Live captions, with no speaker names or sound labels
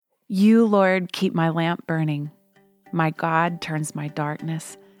You, Lord, keep my lamp burning. My God turns my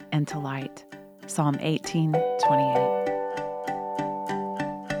darkness into light. Psalm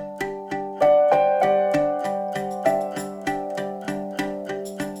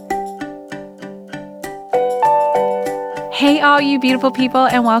Hey, all you beautiful people,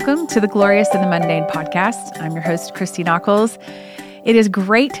 and welcome to the Glorious and the Mundane podcast. I'm your host, Christy Nockels. It is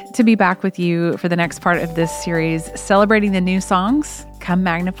great to be back with you for the next part of this series, celebrating the new songs, Come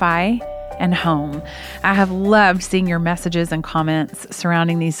Magnify and Home. I have loved seeing your messages and comments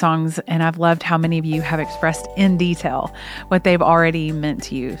surrounding these songs, and I've loved how many of you have expressed in detail what they've already meant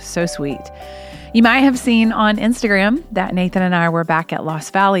to you. So sweet. You might have seen on Instagram that Nathan and I were back at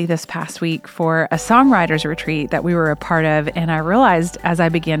Lost Valley this past week for a songwriters retreat that we were a part of, and I realized as I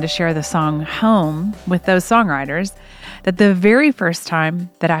began to share the song Home with those songwriters that the very first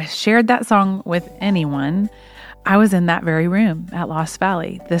time that I shared that song with anyone, I was in that very room at Lost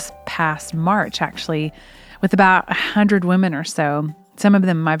Valley this past March, actually, with about 100 women or so, some of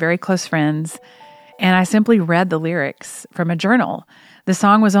them my very close friends, and I simply read the lyrics from a journal. The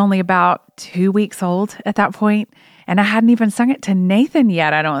song was only about 2 weeks old at that point, and I hadn't even sung it to Nathan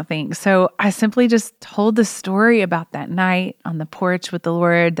yet, I don't think. So I simply just told the story about that night on the porch with the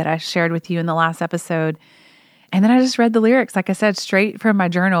Lord that I shared with you in the last episode. And then I just read the lyrics, like I said, straight from my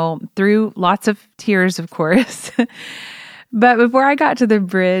journal, through lots of tears, of course. But before I got to the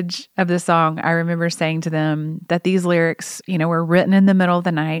bridge of the song, I remember saying to them that these lyrics, were written in the middle of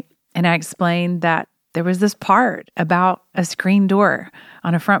the night. And I explained that there was this part about a screen door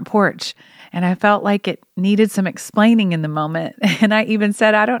on a front porch, and I felt like it needed some explaining in the moment. And I even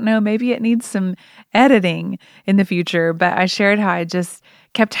said, I don't know, maybe it needs some editing in the future. But I shared how I just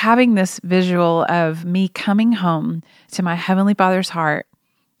kept having this visual of me coming home to my Heavenly Father's heart,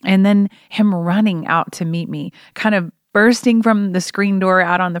 and then Him running out to meet me, kind of bursting from the screen door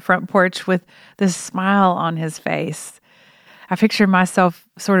out on the front porch with this smile on His face. I pictured myself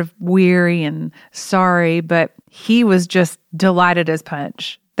sort of weary and sorry, but He was just delighted as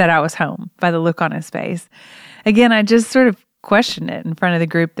punch that I was home by the look on His face. Again, I just sort of questioned it in front of the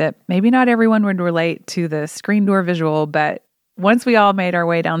group that maybe not everyone would relate to the screen door visual, but once we all made our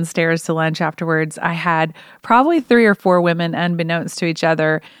way downstairs to lunch afterwards, I had probably 3 or 4 women, unbeknownst to each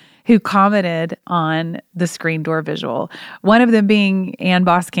other, who commented on the screen door visual. One of them being Ann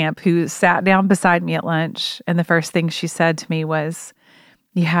Boskamp, who sat down beside me at lunch, and the first thing she said to me was,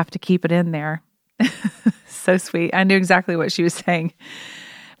 "You have to keep it in there." So sweet. I knew exactly what she was saying.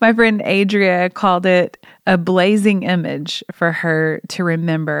 My friend Adria called it a blazing image for her to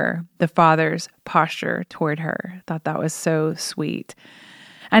remember the Father's posture toward her. I thought that was so sweet.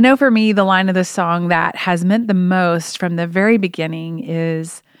 I know for me, the line of the song that has meant the most from the very beginning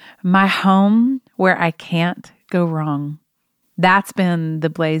is, "My home where I can't go wrong." That's been the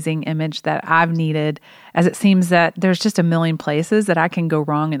blazing image that I've needed, as it seems that there's just a million places that I can go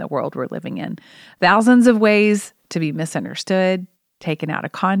wrong in the world we're living in. Thousands of ways to be misunderstood, taken out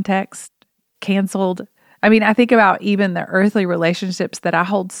of context, canceled. I think about even the earthly relationships that I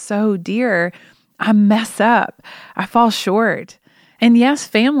hold so dear. I mess up. I fall short. And yes,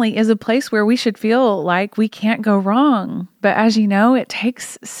 family is a place where we should feel like we can't go wrong. But as you know, it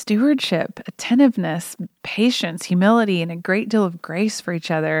takes stewardship, attentiveness, patience, humility, and a great deal of grace for each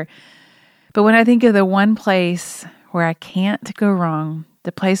other. But when I think of the one place where I can't go wrong,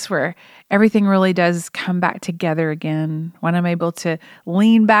 the place where everything really does come back together again, when I'm able to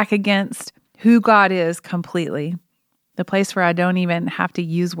lean back against who God is completely, the place where I don't even have to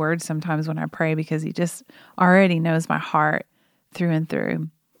use words sometimes when I pray because He just already knows my heart through and through.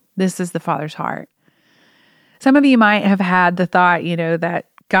 This is the Father's heart. Some of you might have had the thought, that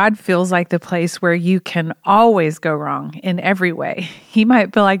God feels like the place where you can always go wrong in every way. He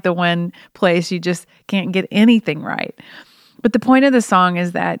might feel like the one place you just can't get anything right. But the point of the song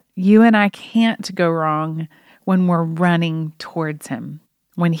is that you and I can't go wrong when we're running towards Him.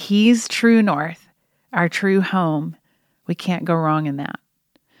 When He's true north, our true home, we can't go wrong in that.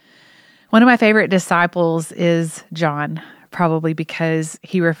 One of my favorite disciples is John, probably because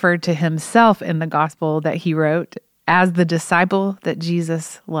he referred to himself in the gospel that he wrote as the disciple that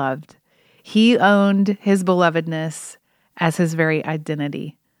Jesus loved. He owned His belovedness as His very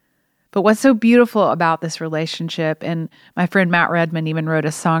identity. But what's so beautiful about this relationship, and my friend Matt Redman even wrote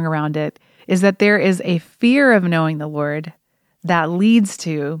a song around it, is that there is a fear of knowing the Lord that leads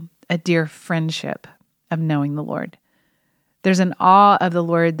to a dear friendship of knowing the Lord. There's an awe of the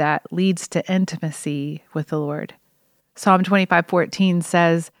Lord that leads to intimacy with the Lord. Psalm 25:14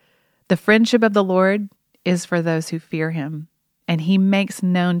 says, "The friendship of the Lord is for those who fear Him, and He makes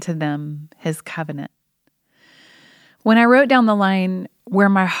known to them His covenant." When I wrote down the line, where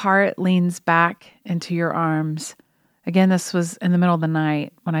my heart leans back into your arms. Again, this was in the middle of the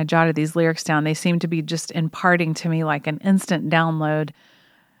night when I jotted these lyrics down. They seemed to be just imparting to me like an instant download.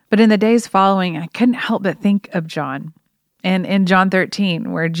 But in the days following, I couldn't help but think of John. And in John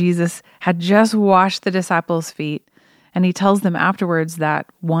 13, where Jesus had just washed the disciples' feet, and he tells them afterwards that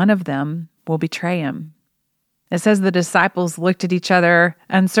one of them will betray him. It says the disciples looked at each other,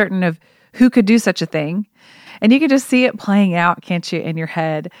 uncertain of who could do such a thing. And you can just see it playing out, can't you, in your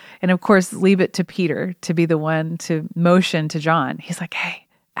head? And of course, leave it to Peter to be the one to motion to John. He's like, hey,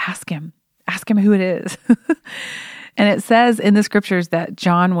 ask him who it is. And it says in the scriptures that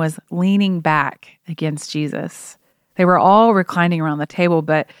John was leaning back against Jesus. They were all reclining around the table,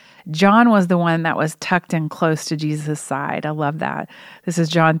 but John was the one that was tucked in close to Jesus' side. I love that. This is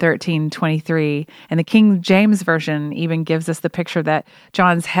John 13:23. And the King James Version even gives us the picture that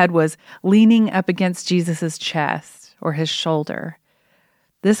John's head was leaning up against Jesus' chest or his shoulder.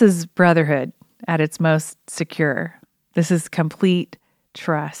 This is brotherhood at its most secure. This is complete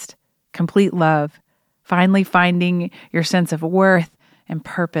trust, complete love, finally finding your sense of worth and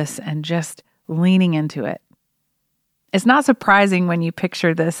purpose and just leaning into it. It's not surprising when you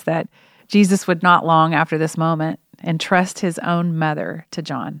picture this that Jesus would not long after this moment entrust his own mother to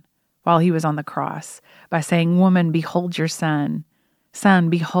John while he was on the cross by saying, "Woman, behold your son. Son,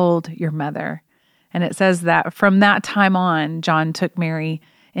 behold your mother." And it says that from that time on, John took Mary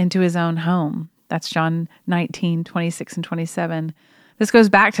into his own home. That's John 19:26 and 27. This goes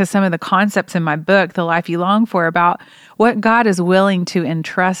back to some of the concepts in my book, The Life You Long For, about what God is willing to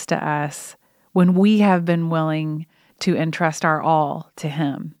entrust to us when we have been willing to entrust our all to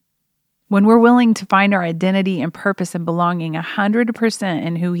him. When we're willing to find our identity and purpose and belonging 100%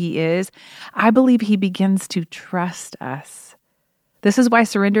 in who he is, I believe he begins to trust us. This is why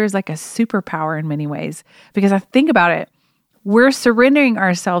surrender is like a superpower in many ways, because I think about it, we're surrendering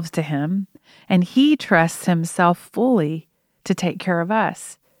ourselves to him, and he trusts himself fully to take care of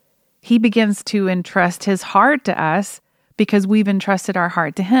us. He begins to entrust his heart to us because we've entrusted our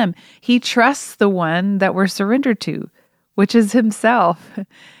heart to him. He trusts the one that we're surrendered to, which is himself.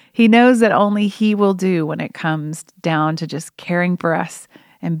 He knows that only he will do when it comes down to just caring for us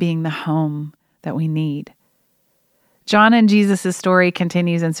and being the home that we need. John and Jesus' story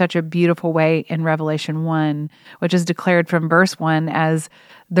continues in such a beautiful way in Revelation 1, which is declared from verse 1 as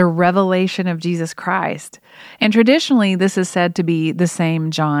the revelation of Jesus Christ. And traditionally, this is said to be the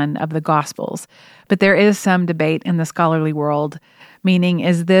same John of the Gospels. But there is some debate in the scholarly world, meaning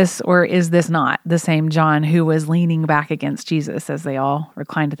is this or is this not the same John who was leaning back against Jesus as they all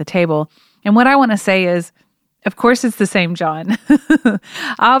reclined at the table? And what I want to say is, of course, it's the same John.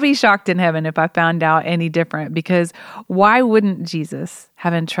 I'll be shocked in heaven if I found out any different, because why wouldn't Jesus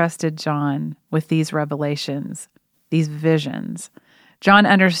have entrusted John with these revelations, these visions? John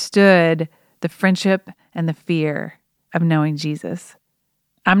understood the friendship and the fear of knowing Jesus.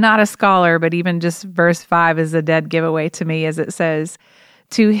 I'm not a scholar, but even just verse 5 is a dead giveaway to me, as it says,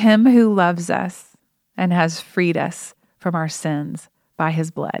 "To him who loves us and has freed us from our sins by his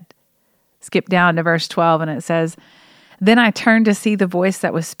blood." Skip down to verse 12 and it says, "Then I turned to see the voice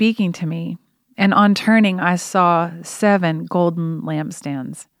that was speaking to me, and on turning I saw 7 golden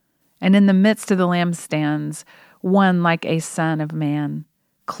lampstands, and in the midst of the lampstands one like a son of man,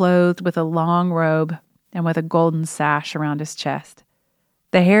 clothed with a long robe and with a golden sash around his chest.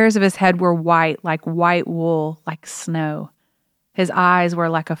 The hairs of his head were white, like white wool, like snow. His eyes were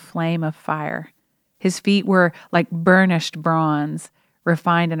like a flame of fire. His feet were like burnished bronze,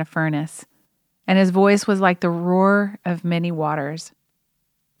 refined in a furnace. And his voice was like the roar of many waters.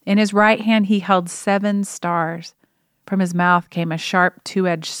 In his right hand he held 7 stars. From his mouth came a sharp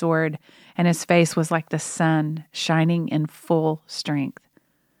 2-edged sword, and his face was like the sun, shining in full strength.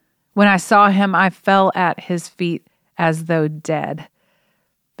 When I saw him, I fell at his feet as though dead.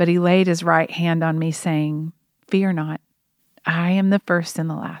 But he laid his right hand on me, saying, 'Fear not, I am the first and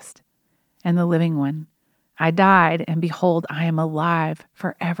the last, and the living one. I died, and behold, I am alive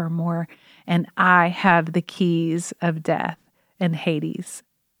forevermore, and I have the keys of death and Hades.'"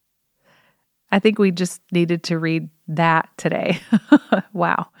 I think we just needed to read that today.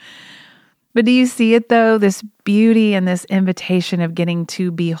 Wow. But do you see it though? This beauty and this invitation of getting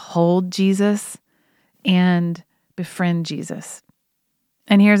to behold Jesus and befriend Jesus.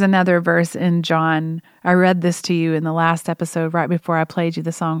 And here's another verse in John. I read this to you in the last episode right before I played you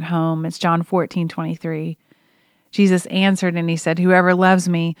the song Home. It's John 14:23. Jesus answered and he said, "Whoever loves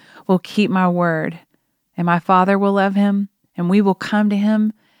me will keep my word, and my Father will love him, and we will come to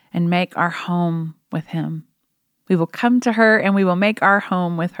him and make our home with him." We will come to her and we will make our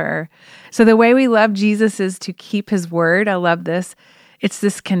home with her. So the way we love Jesus is to keep his word. I love this. It's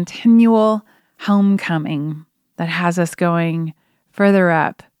this continual homecoming that has us going further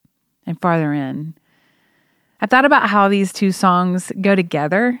up and farther in. I thought about how these two songs go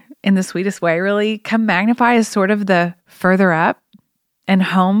together in the sweetest way, really. Come Magnify is sort of the further up, and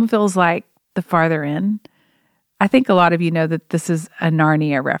home feels like the farther in. I think a lot of you know that this is a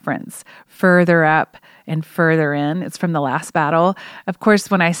Narnia reference, further up and further in. It's from The Last Battle. Of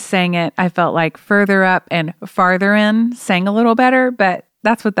course, when I sang it, I felt like further up and farther in sang a little better, but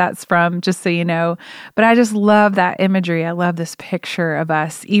that's what that's from, just so you know. But I just love that imagery. I love this picture of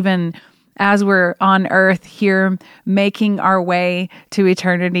us, even as we're on earth here, making our way to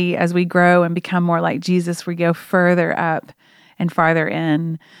eternity as we grow and become more like Jesus, we go further up and farther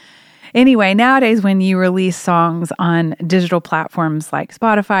in. Anyway, nowadays when you release songs on digital platforms like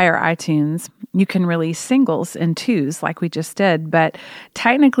Spotify or iTunes, you can release singles in twos like we just did, but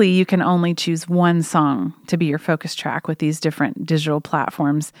technically you can only choose one song to be your focus track with these different digital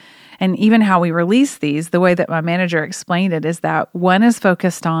platforms. And even how we release these, the way that my manager explained it is that one is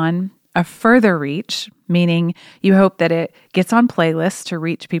focused on a further reach, meaning you hope that it gets on playlists to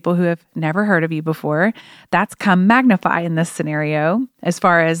reach people who have never heard of you before. That's Come Magnify in this scenario, as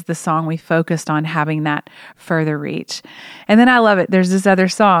far as the song we focused on having that further reach. And then I love it. There's this other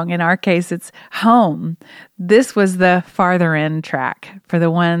song. In our case, it's Home. This was the farther in track for the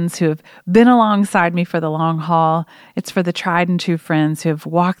ones who have been alongside me for the long haul. It's for the tried and true friends who have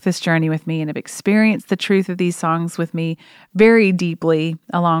walked this journey with me and have experienced the truth of these songs with me very deeply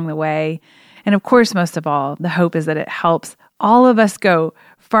along the way. And of course, most of all, the hope is that it helps all of us go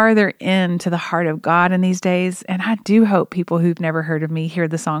farther into the heart of God in these days. And I do hope people who've never heard of me hear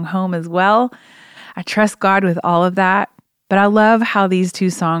the song Home as well. I trust God with all of that. But I love how these two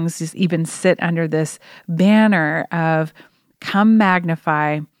songs just even sit under this banner of Come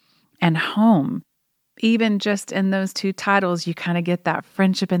Magnify and Home. Even just in those two titles, you kind of get that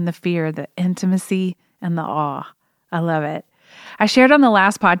friendship and the fear, the intimacy and the awe. I love it. I shared on the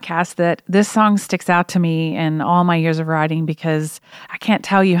last podcast that this song sticks out to me in all my years of writing because I can't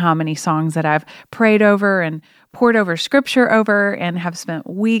tell you how many songs that I've prayed over and poured over scripture over and have spent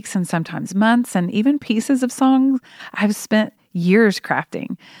weeks and sometimes months, and even pieces of songs I've spent years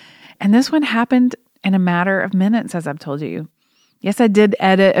crafting. And this one happened in a matter of minutes, as I've told you. Yes, I did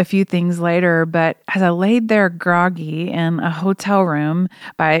edit a few things later, but as I laid there groggy in a hotel room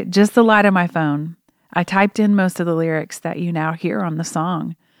by just the light of my phone, I typed in most of the lyrics that you now hear on the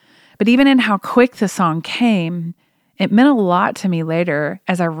song. But even in how quick the song came, it meant a lot to me later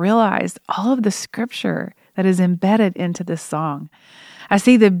as I realized all of the scripture that is embedded into this song. I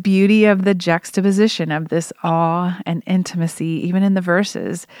see the beauty of the juxtaposition of this awe and intimacy, even in the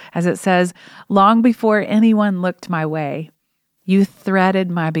verses, as it says, long before anyone looked my way, you threaded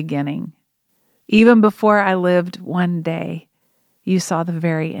my beginning. Even before I lived one day, you saw the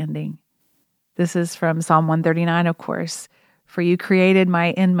very ending. This is from Psalm 139, of course. For you created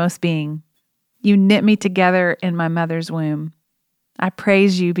my inmost being. You knit me together in my mother's womb. I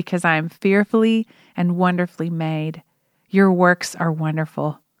praise you because I am fearfully and wonderfully made. Your works are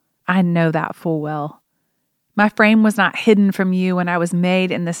wonderful. I know that full well. My frame was not hidden from you when I was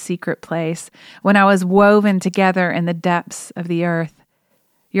made in the secret place, when I was woven together in the depths of the earth.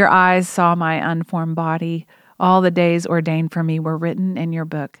 Your eyes saw my unformed body. All the days ordained for me were written in your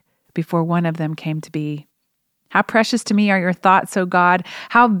book before one of them came to be. How precious to me are your thoughts, O God.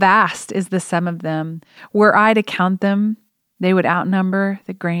 How vast is the sum of them. Were I to count them, they would outnumber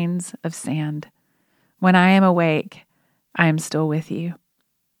the grains of sand. When I am awake, I am still with you.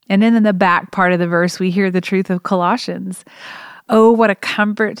 And then in the back part of the verse, we hear the truth of Colossians. Oh, what a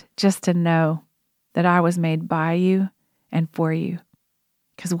comfort just to know that I was made by you and for you.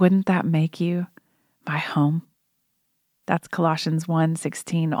 Because wouldn't that make you my home? That's Colossians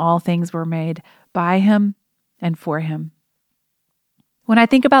 1:16. All things were made by him and for him. When I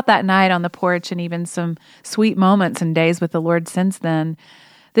think about that night on the porch and even some sweet moments and days with the Lord since then,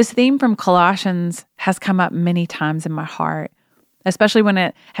 this theme from Colossians has come up many times in my heart, especially when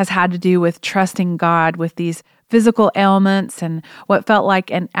it has had to do with trusting God with these physical ailments and what felt like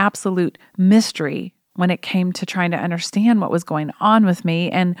an absolute mystery when it came to trying to understand what was going on with me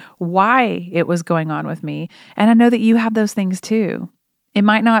and why it was going on with me. And I know that you have those things too. It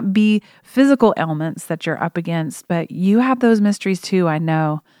might not be physical ailments that you're up against, but you have those mysteries too, I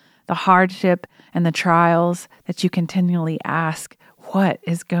know. The hardship and the trials that you continually ask, what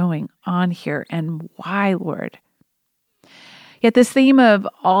is going on here and why, Lord? Yet this theme of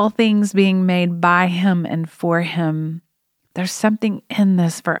all things being made by him and for him, there's something in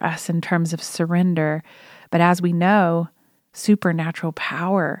this for us in terms of surrender, but as we know, supernatural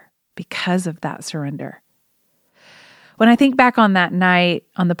power because of that surrender. When I think back on that night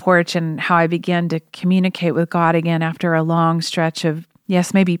on the porch and how I began to communicate with God again after a long stretch of,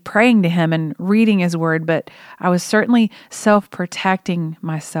 yes, maybe praying to Him and reading His Word, but I was certainly self-protecting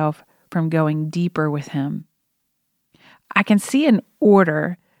myself from going deeper with Him. I can see an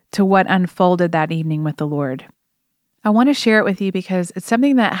order to what unfolded that evening with the Lord. I want to share it with you because it's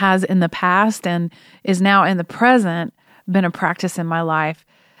something that has in the past and is now in the present been a practice in my life,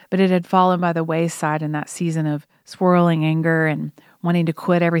 but it had fallen by the wayside in that season of swirling anger and wanting to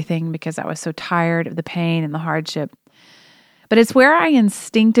quit everything because I was so tired of the pain and the hardship. But it's where I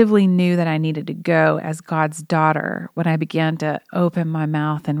instinctively knew that I needed to go as God's daughter when I began to open my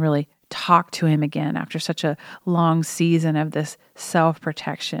mouth and really talk to Him again after such a long season of this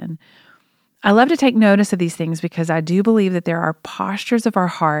self-protection. I love to take notice of these things because I do believe that there are postures of our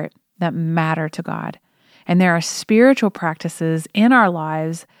heart that matter to God. And there are spiritual practices in our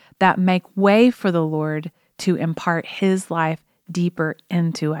lives that make way for the Lord to impart His life deeper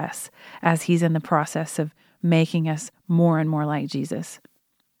into us as He's in the process of making us more and more like Jesus.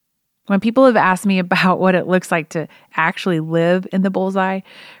 When people have asked me about what it looks like to actually live in the bullseye,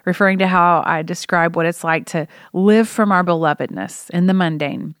 referring to how I describe what it's like to live from our belovedness in the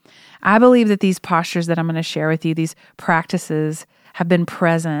mundane, I believe that these postures that I'm going to share with you, these practices, have been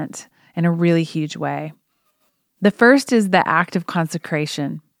present in a really huge way. The first is the act of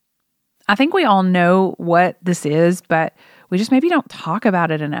consecration. I think we all know what this is, but we just maybe don't talk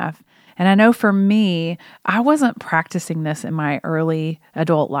about it enough. And I know for me, I wasn't practicing this in my early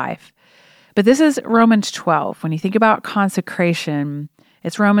adult life. But this is Romans 12. When you think about consecration,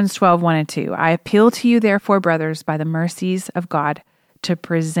 it's Romans 12, 1 and 2. I appeal to you, therefore, brothers, by the mercies of God, to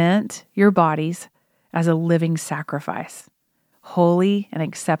present your bodies as a living sacrifice, holy and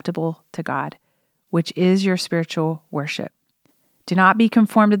acceptable to God, which is your spiritual worship. Do not be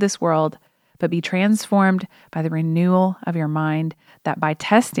conformed to this world, but be transformed by the renewal of your mind, that by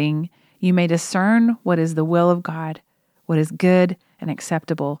testing you may discern what is the will of God, what is good and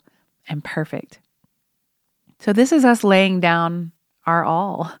acceptable and perfect. So this is us laying down our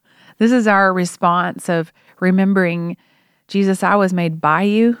all. This is our response of remembering, Jesus, I was made by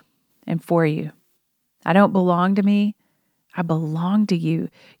you and for you. I don't belong to me. I belong to you.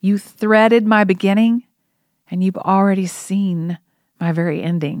 You threaded my beginning, and you've already seen my very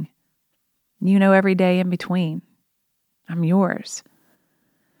ending. You know every day in between. I'm yours.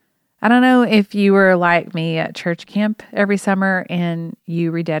 I don't know if you were like me at church camp every summer and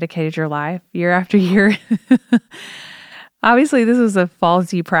you rededicated your life year after year. Obviously, this was a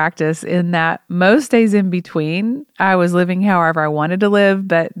faulty practice in that most days in between, I was living however I wanted to live,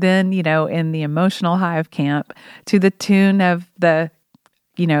 but then, in the emotional high of camp, to the tune of the,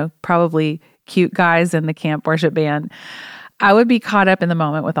 probably cute guys in the camp worship band, I would be caught up in the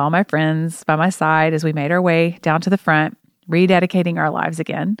moment with all my friends by my side as we made our way down to the front, rededicating our lives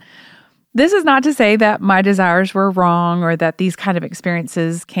again. This is not to say that my desires were wrong or that these kind of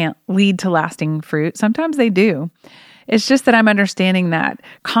experiences can't lead to lasting fruit. Sometimes they do. It's just that I'm understanding that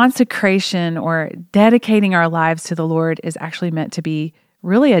consecration or dedicating our lives to the Lord is actually meant to be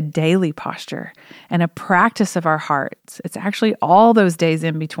really a daily posture and a practice of our hearts. It's actually all those days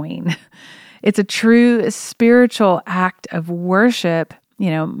in between. It's a true spiritual act of worship,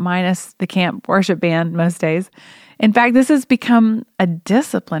 minus the camp worship band most days. In fact, this has become a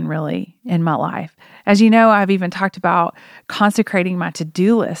discipline really in my life. As you know, I've even talked about consecrating my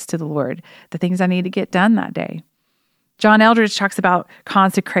to-do list to the Lord, the things I need to get done that day. John Eldredge talks about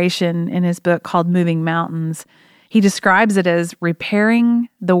consecration in his book called Moving Mountains. He describes it as repairing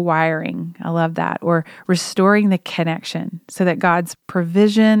the wiring. I love that. Or restoring the connection so that God's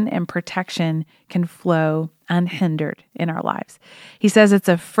provision and protection can flow unhindered in our lives. He says it's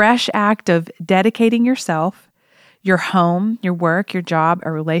a fresh act of dedicating yourself, your home, your work, your job,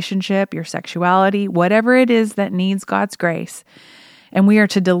 a relationship, your sexuality, whatever it is that needs God's grace. And we are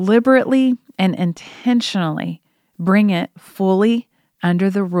to deliberately and intentionally bring it fully under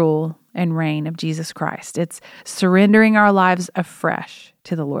the rule and reign of Jesus Christ. It's surrendering our lives afresh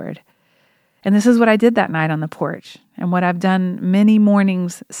to the Lord. And this is what I did that night on the porch. And what I've done many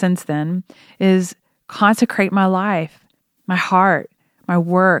mornings since then is consecrate my life, my heart, my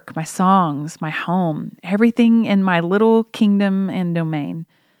work, my songs, my home, everything in my little kingdom and domain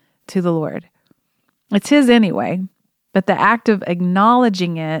to the Lord. It's His anyway, but the act of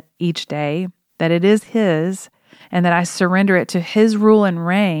acknowledging it each day, that it is His, and that I surrender it to His rule and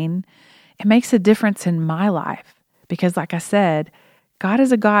reign, it makes a difference in my life. Because like I said, God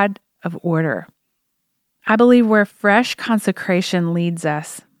is a God of order. I believe where fresh consecration leads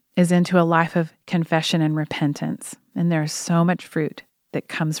us is into a life of confession and repentance. And there's so much fruit that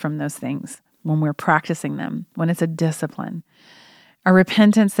comes from those things. when we're practicing them, when it's a discipline. A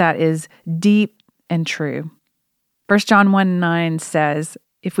repentance that is deep and true. 1 John 1:9 says,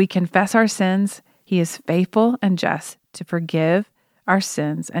 if we confess our sins, He is faithful and just to forgive our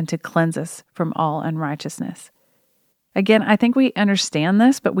sins and to cleanse us from all unrighteousness. Again, I think we understand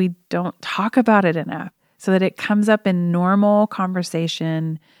this, but we don't talk about it enough so that it comes up in normal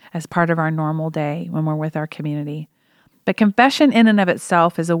conversation as part of our normal day when we're with our community. But confession in and of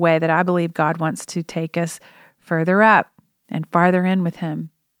itself is a way that I believe God wants to take us further up and farther in with Him.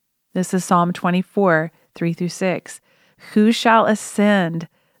 This is Psalm 24, 3-6. Who shall ascend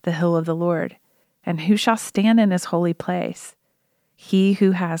the hill of the Lord? And who shall stand in His holy place? He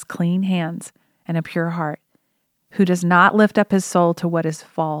who has clean hands and a pure heart, who does not lift up his soul to what is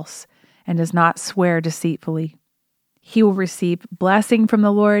false and does not swear deceitfully. He will receive blessing from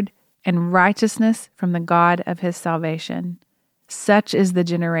the Lord and righteousness from the God of his salvation. Such is the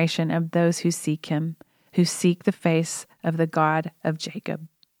generation of those who seek Him, who seek the face of the God of Jacob.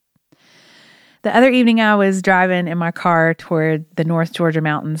 The other evening, I was driving in my car toward the North Georgia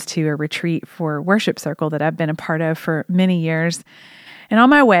mountains to a retreat for Worship Circle that I've been a part of for many years. And on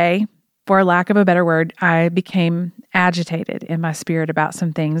my way, for lack of a better word, I became agitated in my spirit about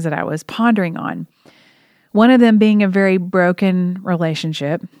some things that I was pondering on. One of them being a very broken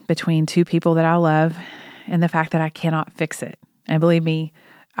relationship between two people that I love and the fact that I cannot fix it. And believe me,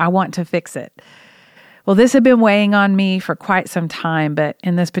 I want to fix it. Well, this had been weighing on me for quite some time, but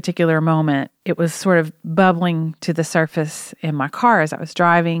in this particular moment, it was sort of bubbling to the surface in my car as I was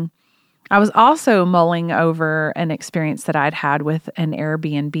driving. I was also mulling over an experience that I'd had with an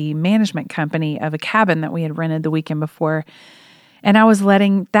Airbnb management company of a cabin that we had rented the weekend before, and I was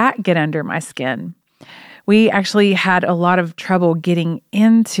letting that get under my skin. We actually had a lot of trouble getting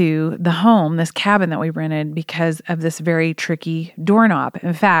into the home, this cabin that we rented, because of this very tricky doorknob.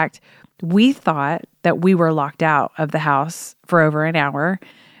 In fact, we thought that we were locked out of the house for over an hour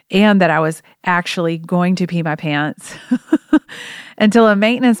and that I was actually going to pee my pants until a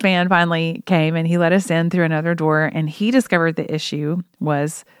maintenance man finally came and he let us in through another door, and he discovered the issue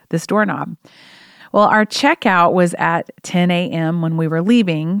was this doorknob. Well, our checkout was at 10 a.m. when we were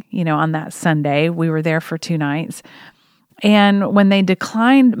leaving, on that Sunday. We were there for 2 nights. And when they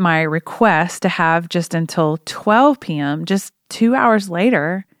declined my request to have just until 12 p.m., just 2 hours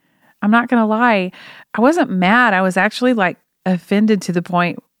later, I'm not going to lie, I wasn't mad. I was actually offended to the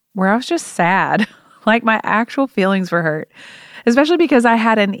point where I was just sad. My actual feelings were hurt, especially because I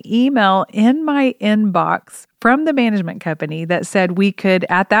had an email in my inbox from the management company that said we could,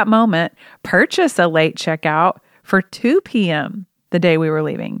 at that moment, purchase a late checkout for 2 p.m. the day we were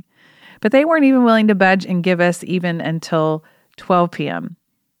leaving. But they weren't even willing to budge and give us even until 12 p.m.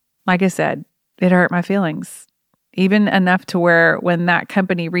 Like I said, it hurt my feelings. Even enough to where when that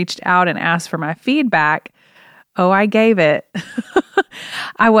company reached out and asked for my feedback, I gave it.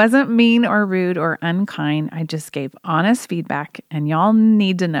 I wasn't mean or rude or unkind. I just gave honest feedback. And y'all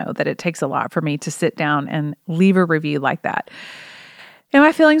need to know that it takes a lot for me to sit down and leave a review like that. And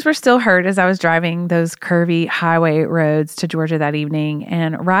my feelings were still hurt as I was driving those curvy highway roads to Georgia that evening.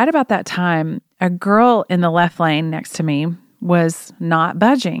 And right about that time, a girl in the left lane next to me was not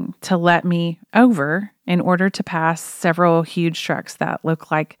budging to let me over in order to pass several huge trucks that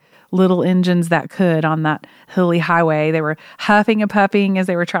looked like little engines that could on that hilly highway. They were huffing and puffing as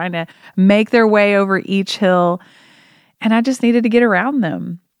they were trying to make their way over each hill. And I just needed to get around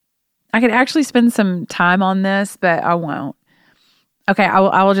them. I could actually spend some time on this, but I won't. Okay,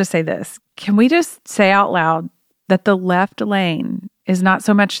 I will just say this. Can we just say out loud that the left lane is not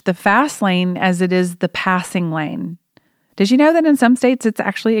so much the fast lane as it is the passing lane? Did you know that in some states it's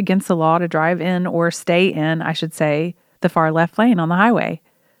actually against the law to drive in or stay in, I should say, the far left lane on the highway?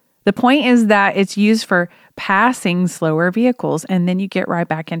 The point is that it's used for passing slower vehicles, and then you get right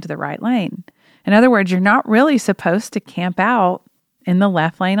back into the right lane. In other words, you're not really supposed to camp out in the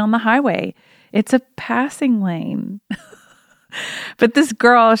left lane on the highway. It's a passing lane. But this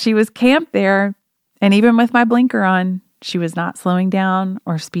girl, she was camped there, and even with my blinker on, she was not slowing down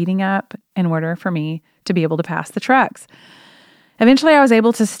or speeding up in order for me to be able to pass the trucks. Eventually, I was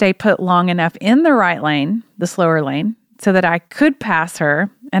able to stay put long enough in the right lane, the slower lane, so that I could pass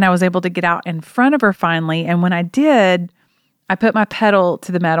her, and I was able to get out in front of her finally. And when I did, I put my pedal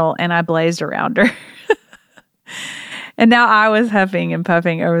to the metal and I blazed around her. And now I was huffing and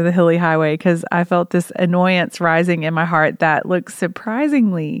puffing over the hilly highway because I felt this annoyance rising in my heart that looked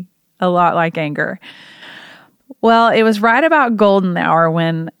surprisingly a lot like anger. Well, it was right about golden hour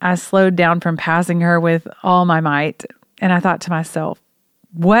when I slowed down from passing her with all my might. And I thought to myself,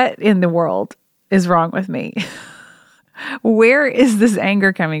 what in the world is wrong with me? Where is this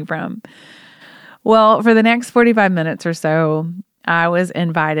anger coming from? Well, for the next 45 minutes or so, I was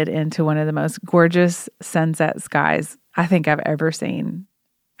invited into one of the most gorgeous sunset skies I think I've ever seen.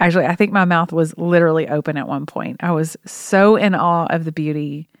 Actually, I think my mouth was literally open at one point. I was so in awe of the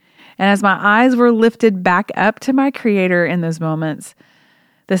beauty. And as my eyes were lifted back up to my Creator in those moments,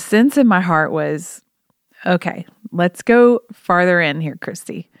 the sense in my heart was, okay, let's go farther in here,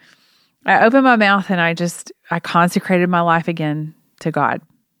 Christy. I opened my mouth and I consecrated my life again to God.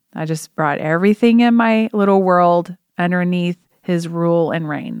 I just brought everything in my little world underneath His rule and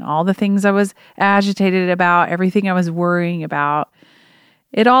reign. All the things I was agitated about, everything I was worrying about,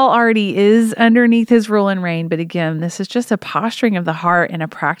 it all already is underneath His rule and reign. But again, this is just a posturing of the heart and a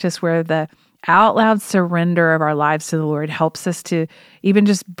practice where the out loud surrender of our lives to the Lord helps us to even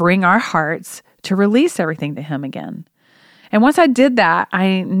just bring our hearts to release everything to Him again. And once I did that,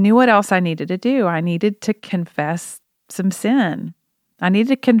 I knew what else I needed to do. I needed to confess some sin. I needed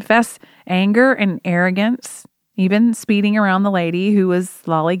to confess anger and arrogance, even speeding around the lady who was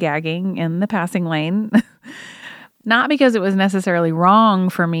lollygagging in the passing lane. Not because it was necessarily wrong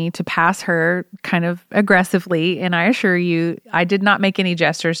for me to pass her kind of aggressively. And I assure you, I did not make any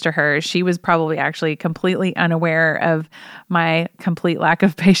gestures to her. She was probably actually completely unaware of my complete lack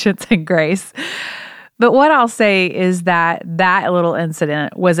of patience and grace. But what I'll say is that little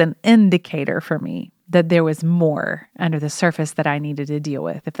incident was an indicator for me that there was more under the surface that I needed to deal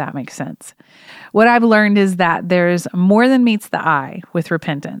with, if that makes sense. What I've learned is that there's more than meets the eye with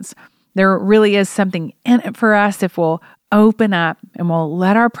repentance. There really is something in it for us if we'll open up and we'll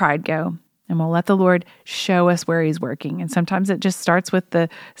let our pride go and we'll let the Lord show us where He's working. And sometimes it just starts with the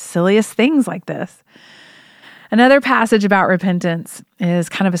silliest things like this. Another passage about repentance is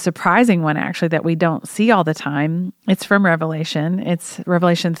kind of a surprising one, actually, that we don't see all the time. It's from Revelation. It's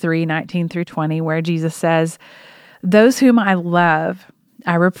Revelation 3:19-20, where Jesus says, "Those whom I love,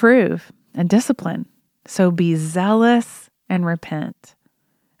 I reprove and discipline. So be zealous and repent."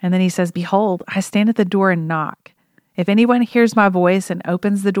 And then He says, "Behold, I stand at the door and knock. If anyone hears my voice and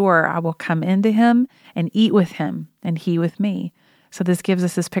opens the door, I will come into him and eat with him, and he with me." So this gives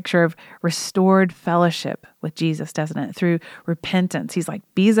us this picture of restored fellowship with Jesus, doesn't it? Through repentance. He's like,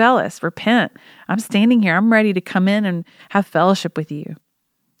 be zealous, repent. I'm standing here. I'm ready to come in and have fellowship with you.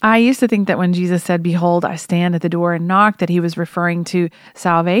 I used to think that when Jesus said, "Behold, I stand at the door and knock," that He was referring to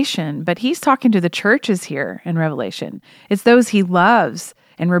salvation. But He's talking to the churches here in Revelation. It's those He loves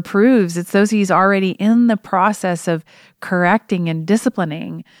and reproves. It's those He's already in the process of correcting and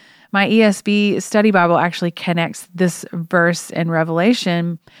disciplining. My ESV study Bible actually connects this verse in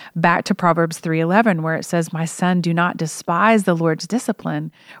Revelation back to Proverbs 3:11, where it says, "My son, do not despise the Lord's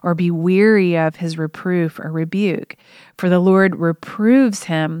discipline or be weary of His reproof or rebuke. For the Lord reproves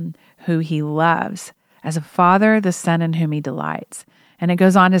him who He loves, as a father the son in whom He delights." And it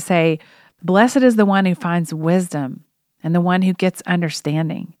goes on to say, "Blessed is the one who finds wisdom and the one who gets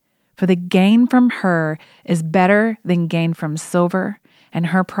understanding. For the gain from her is better than gain from silver, and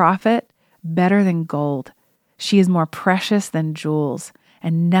her profit better than gold. She is more precious than jewels,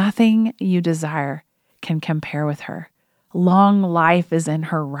 and nothing you desire can compare with her. Long life is in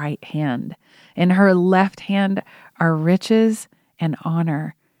her right hand. In her left hand are riches and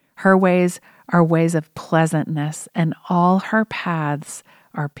honor. Her ways are ways of pleasantness, and all her paths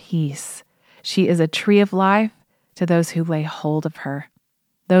are peace. She is a tree of life to those who lay hold of her.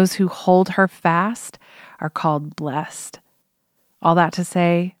 Those who hold her fast are called blessed." All that to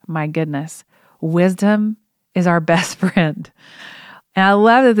say, my goodness, wisdom is our best friend. And I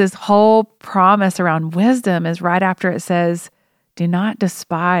love that this whole promise around wisdom is right after it says, "Do not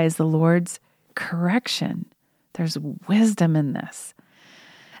despise the Lord's correction." There's wisdom in this.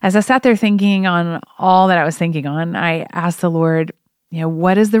 As I sat there thinking on all that I was thinking on, I asked the Lord,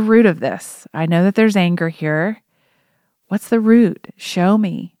 what is the root of this? I know that there's anger here. What's the root? Show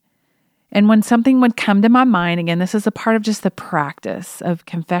me. And when something would come to my mind, again, this is a part of just the practice of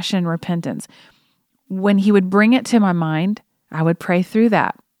confession and repentance. When He would bring it to my mind, I would pray through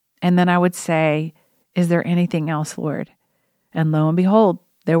that. And then I would say, "Is there anything else, Lord?" And lo and behold,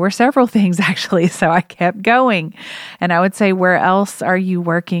 there were several things actually. So I kept going. And I would say, "Where else are you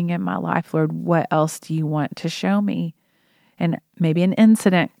working in my life, Lord? What else do you want to show me?" And maybe an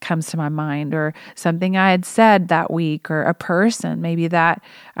incident comes to my mind, or something I had said that week, or a person maybe that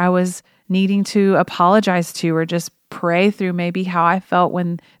I was needing to apologize to, or just pray through maybe how I felt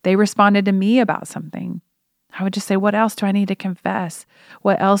when they responded to me about something. I would just say, "What else do I need to confess?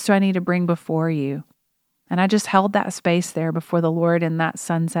 What else do I need to bring before you?" And I just held that space there before the Lord in that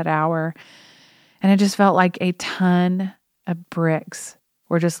sunset hour. And it just felt like a ton of bricks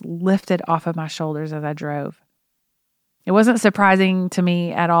were just lifted off of my shoulders as I drove. It wasn't surprising to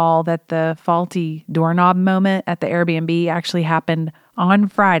me at all that the faulty doorknob moment at the Airbnb actually happened on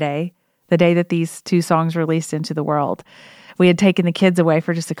Friday, the day that these two songs released into the world. We had taken the kids away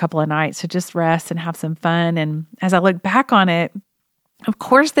for just a couple of nights to just rest and have some fun. And as I look back on it, of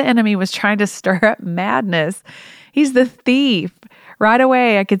course, the enemy was trying to stir up madness. He's the thief. Right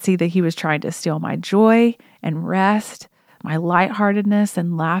away, I could see that he was trying to steal my joy and rest, my lightheartedness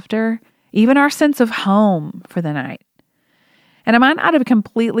and laughter, even our sense of home for the night. And I might not have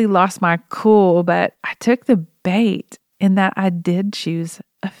completely lost my cool, but I took the bait in that I did choose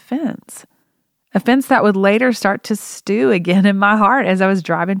offense. Offense that would later start to stew again in my heart as I was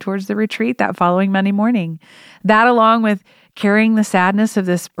driving towards the retreat that following Monday morning. That, along with carrying the sadness of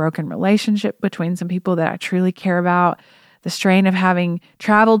this broken relationship between some people that I truly care about, the strain of having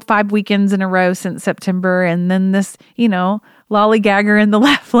traveled 5 weekends in a row since September, and then this, lollygagger in the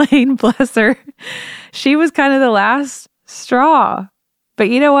left lane, bless her. She was kind of the last straw. But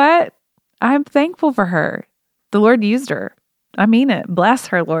you know what? I'm thankful for her. The Lord used her. I mean it. Bless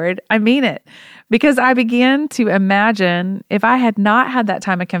her, Lord. I mean it. Because I began to imagine if I had not had that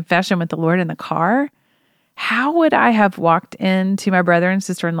time of confession with the Lord in the car, how would I have walked into my brother and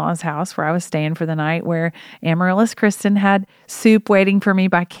sister-in-law's house where I was staying for the night, where Amaryllis Kristen had soup waiting for me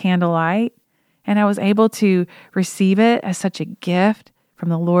by candlelight, and I was able to receive it as such a gift from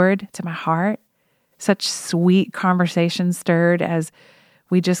the Lord to my heart. Such sweet conversation stirred as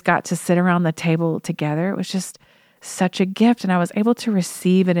we just got to sit around the table together. It was just such a gift, and I was able to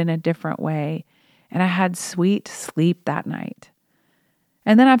receive it in a different way. And I had sweet sleep that night.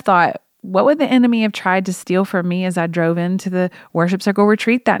 And then I've thought, what would the enemy have tried to steal from me as I drove into the Worship Circle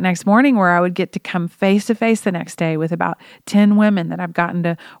retreat that next morning, where I would get to come face to face the next day with about 10 women that I've gotten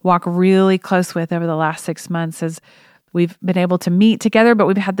to walk really close with over the last 6 months as we've been able to meet together, but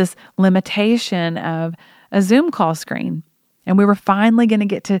we've had this limitation of a Zoom call screen. And we were finally going to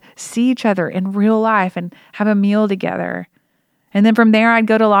get to see each other in real life and have a meal together. And then from there, I'd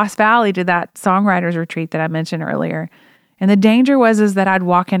go to Lost Valley to that songwriters retreat that I mentioned earlier. And the danger was that I'd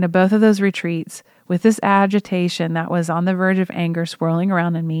walk into both of those retreats with this agitation that was on the verge of anger swirling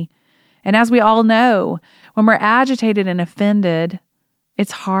around in me. And as we all know, when we're agitated and offended,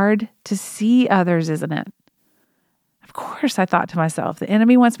 it's hard to see others, isn't it? Of course, I thought to myself, the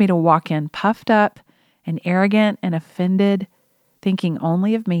enemy wants me to walk in puffed up and arrogant and offended, thinking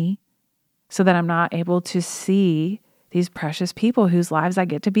only of me, so that I'm not able to see these precious people whose lives I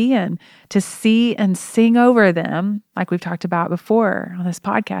get to be in, to see and sing over them, like we've talked about before on this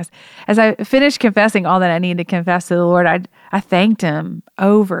podcast. As I finished confessing all that I needed to confess to the Lord, I thanked Him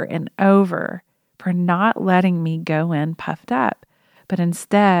over and over for not letting me go in puffed up, but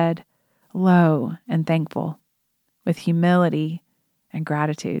instead low and thankful, with humility and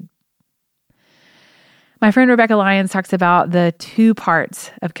gratitude. My friend Rebecca Lyons talks about the 2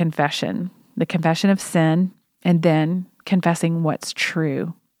 parts of confession, the confession of sin, and then confessing what's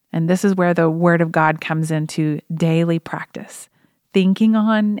true. And this is where the Word of God comes into daily practice, thinking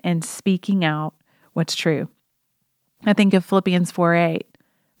on and speaking out what's true. I think of Philippians 4:8.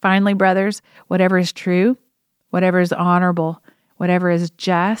 Finally, brothers, whatever is true, whatever is honorable, whatever is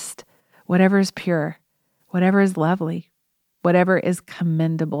just, whatever is pure, whatever is lovely, whatever is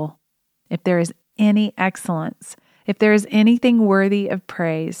commendable, if there is any excellence, if there is anything worthy of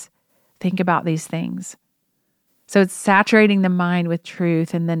praise, think about these things. So it's saturating the mind with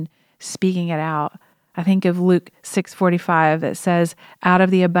truth and then speaking it out. I think of Luke 6:45 that says, out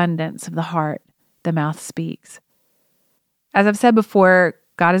of the abundance of the heart, the mouth speaks. As I've said before,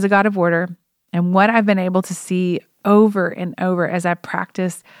 God is a God of order. And what I've been able to see over and over as I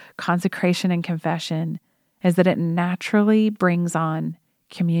practice consecration and confession is that it naturally brings on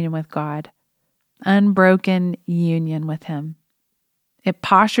communion with God, unbroken union with Him. It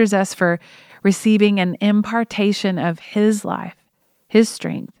postures us for receiving an impartation of His life, His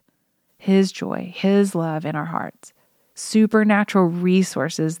strength, His joy, His love in our hearts, supernatural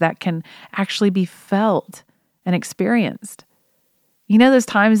resources that can actually be felt and experienced. You know those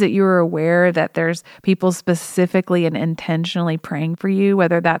times that you were aware that there's people specifically and intentionally praying for you,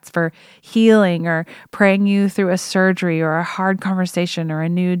 whether that's for healing or praying you through a surgery or a hard conversation or a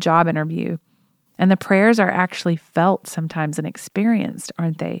new job interview. And the prayers are actually felt sometimes and experienced,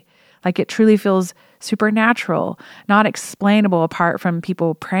 aren't they? Like it truly feels supernatural, not explainable apart from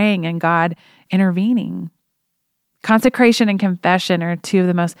people praying and God intervening. Consecration and confession are 2 of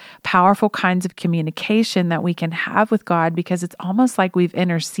the most powerful kinds of communication that we can have with God, because it's almost like we've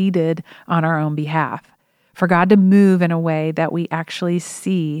interceded on our own behalf for God to move in a way that we actually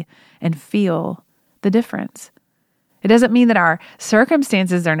see and feel the difference. It doesn't mean that our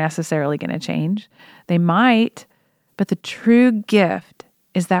circumstances are necessarily going to change. They might, But the true gift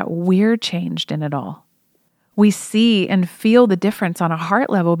is that we're changed in it all. We see and feel the difference on a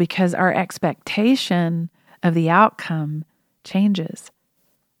heart level because our expectation of the outcome changes.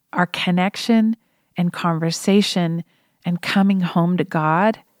 Our connection and conversation and coming home to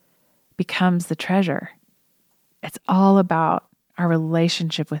God becomes the treasure. It's all about our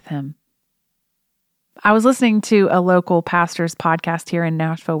relationship with Him. I was listening to a local pastor's podcast here in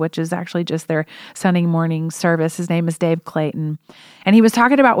Nashville, which is actually just their Sunday morning service. His name is Dave Clayton. And he was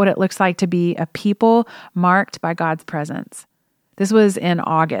talking about what it looks like to be a people marked by God's presence. This was in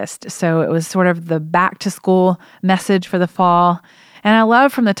August, so it was sort of the back to school message for the fall. And I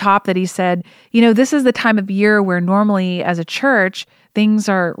love from the top that he said, this is the time of year where normally as a church, things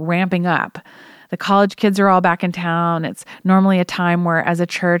are ramping up. The college kids are all back in town. It's normally a time where, as a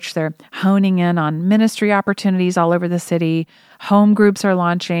church, they're honing in on ministry opportunities all over the city. Home groups are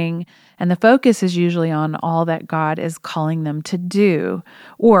launching, and the focus is usually on all that God is calling them to do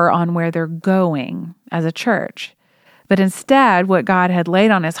or on where they're going as a church. But instead, what God had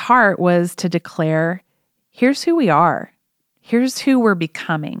laid on his heart was to declare, here's who we are. Here's who we're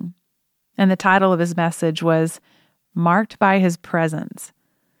becoming. And the title of his message was Marked by His Presence.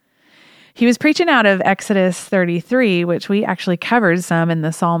 He was preaching out of Exodus 33, which we actually covered some in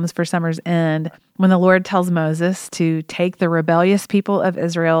the Psalms for Summer's End, when the Lord tells Moses to take the rebellious people of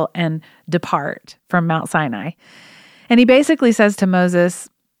Israel and depart from Mount Sinai. And he basically says to Moses,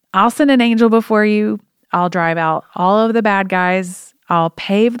 I'll send an angel before you. I'll drive out all of the bad guys. I'll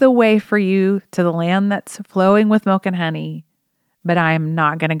pave the way for you to the land that's flowing with milk and honey. But I am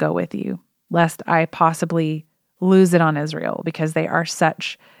not going to go with you, lest I possibly lose it on Israel because they are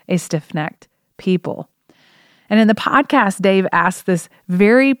such a stiff-necked people. And in the podcast, Dave asked this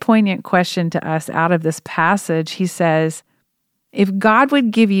very poignant question to us out of this passage. He says, if God would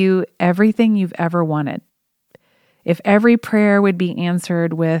give you everything you've ever wanted, if every prayer would be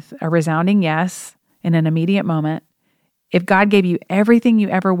answered with a resounding yes in an immediate moment, if God gave you everything you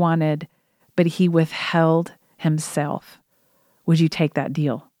ever wanted, but He withheld Himself, would you take that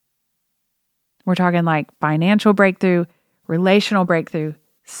deal? We're talking like financial breakthrough, relational breakthrough,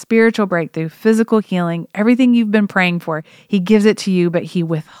 spiritual breakthrough, physical healing, everything you've been praying for. He gives it to you, but He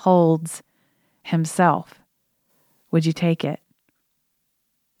withholds Himself. Would you take it?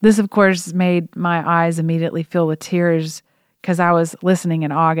 This, of course, made my eyes immediately fill with tears because I was listening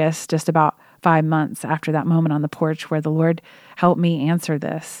in August, just about 5 months after that moment on the porch where the Lord helped me answer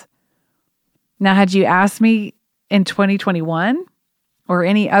this. Now, had you asked me in 2021 or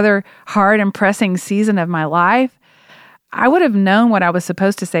any other hard and pressing season of my life, I would have known what I was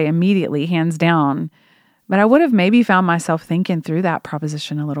supposed to say immediately, hands down, but I would have maybe found myself thinking through that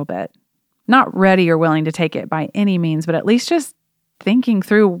proposition a little bit. Not ready or willing to take it by any means, but at least just thinking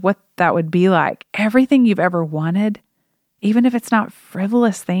through what that would be like. Everything you've ever wanted, even if it's not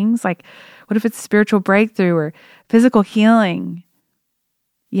frivolous things, like what if it's spiritual breakthrough or physical healing?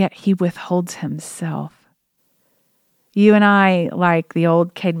 Yet He withholds Himself. You and I, like the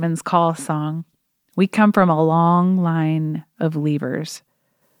old Caedmon's Call song, we come from a long line of leavers.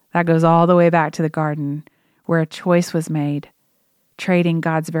 That goes all the way back to the garden where a choice was made, trading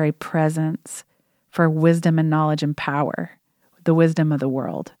God's very presence for wisdom and knowledge and power, the wisdom of the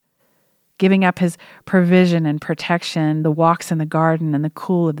world. Giving up His provision and protection, the walks in the garden and the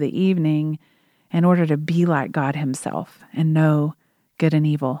cool of the evening in order to be like God Himself and know good and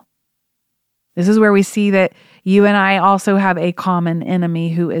evil. This is where we see that you and I also have a common enemy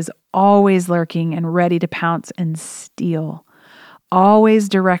who is always lurking and ready to pounce and steal, always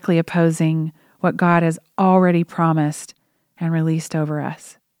directly opposing what God has already promised and released over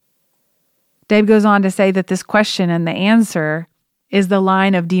us. Dave goes on to say that this question and the answer is the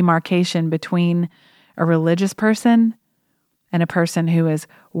line of demarcation between a religious person and a person who is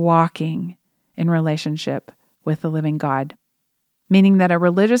walking in relationship with the living God. Meaning that a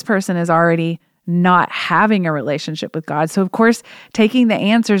religious person is already not having a relationship with God. So of course, taking the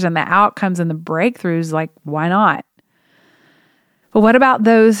answers and the outcomes and the breakthroughs, like, why not? But what about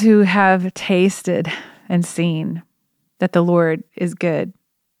those who have tasted and seen that the Lord is good?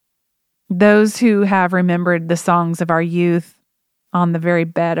 Those who have remembered the songs of our youth on the very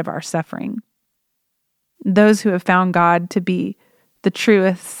bed of our suffering. Those who have found God to be the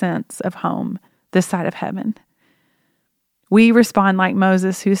truest sense of home this side of heaven. We respond like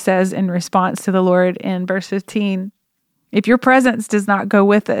Moses, who says in response to the Lord in verse 15, if your presence does not go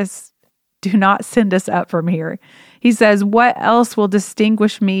with us, do not send us up from here. He says, what else will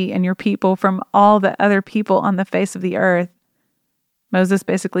distinguish me and your people from all the other people on the face of the earth? Moses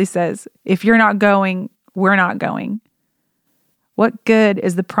basically says, if you're not going, we're not going. What good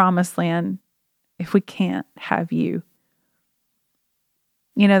is the promised land if we can't have you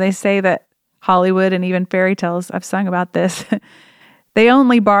They say that Hollywood and even fairy tales, I've sung about this, they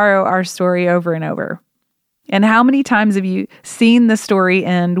only borrow our story over and over. And how many times have you seen the story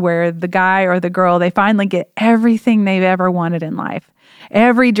end where the guy or the girl, they finally get everything they've ever wanted in life?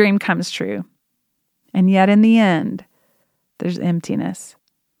 Every dream comes true. And yet in the end, there's emptiness,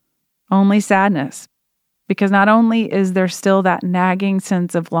 only sadness. Because not only is there still that nagging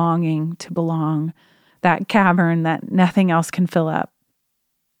sense of longing to belong, that cavern that nothing else can fill up,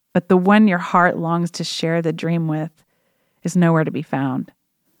 but the one your heart longs to share the dream with is nowhere to be found.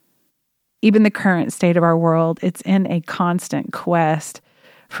 Even the current state of our world, it's in a constant quest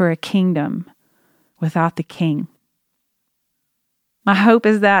for a kingdom without the king. My hope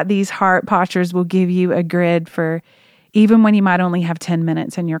is that these heart postures will give you a grid for even when you might only have 10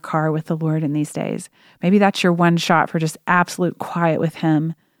 minutes in your car with the Lord in these days. Maybe that's your one shot for just absolute quiet with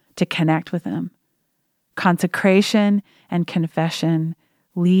Him, to connect with Him. Consecration and confession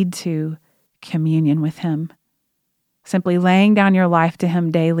lead to communion with Him. Simply laying down your life to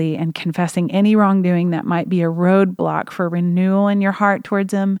Him daily and confessing any wrongdoing that might be a roadblock for renewal in your heart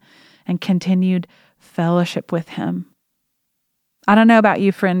towards Him and continued fellowship with Him. I don't know about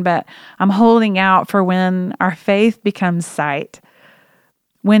you, friend, but I'm holding out for when our faith becomes sight.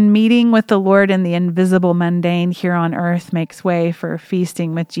 When meeting with the Lord in the invisible mundane here on earth makes way for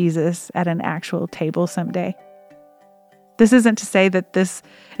feasting with Jesus at an actual table someday. This isn't to say that this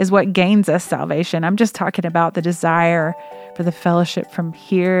is what gains us salvation. I'm just talking about the desire for the fellowship from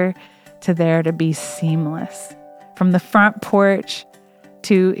here to there to be seamless. From the front porch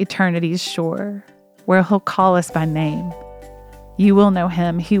to eternity's shore, where He'll call us by name. You will know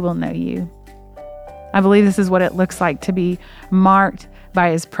Him, He will know you. I believe this is what it looks like to be marked by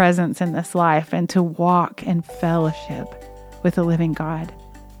His presence in this life and to walk in fellowship with the living God.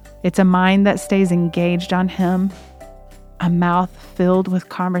 It's a mind that stays engaged on Him, a mouth filled with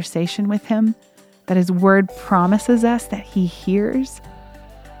conversation with Him, that His word promises us that He hears,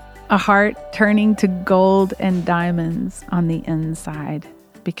 a heart turning to gold and diamonds on the inside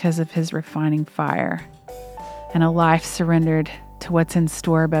because of His refining fire, and a life surrendered to what's in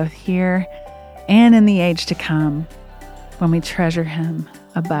store both here and in the age to come when we treasure Him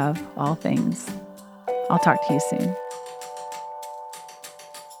above all things. I'll talk to you soon.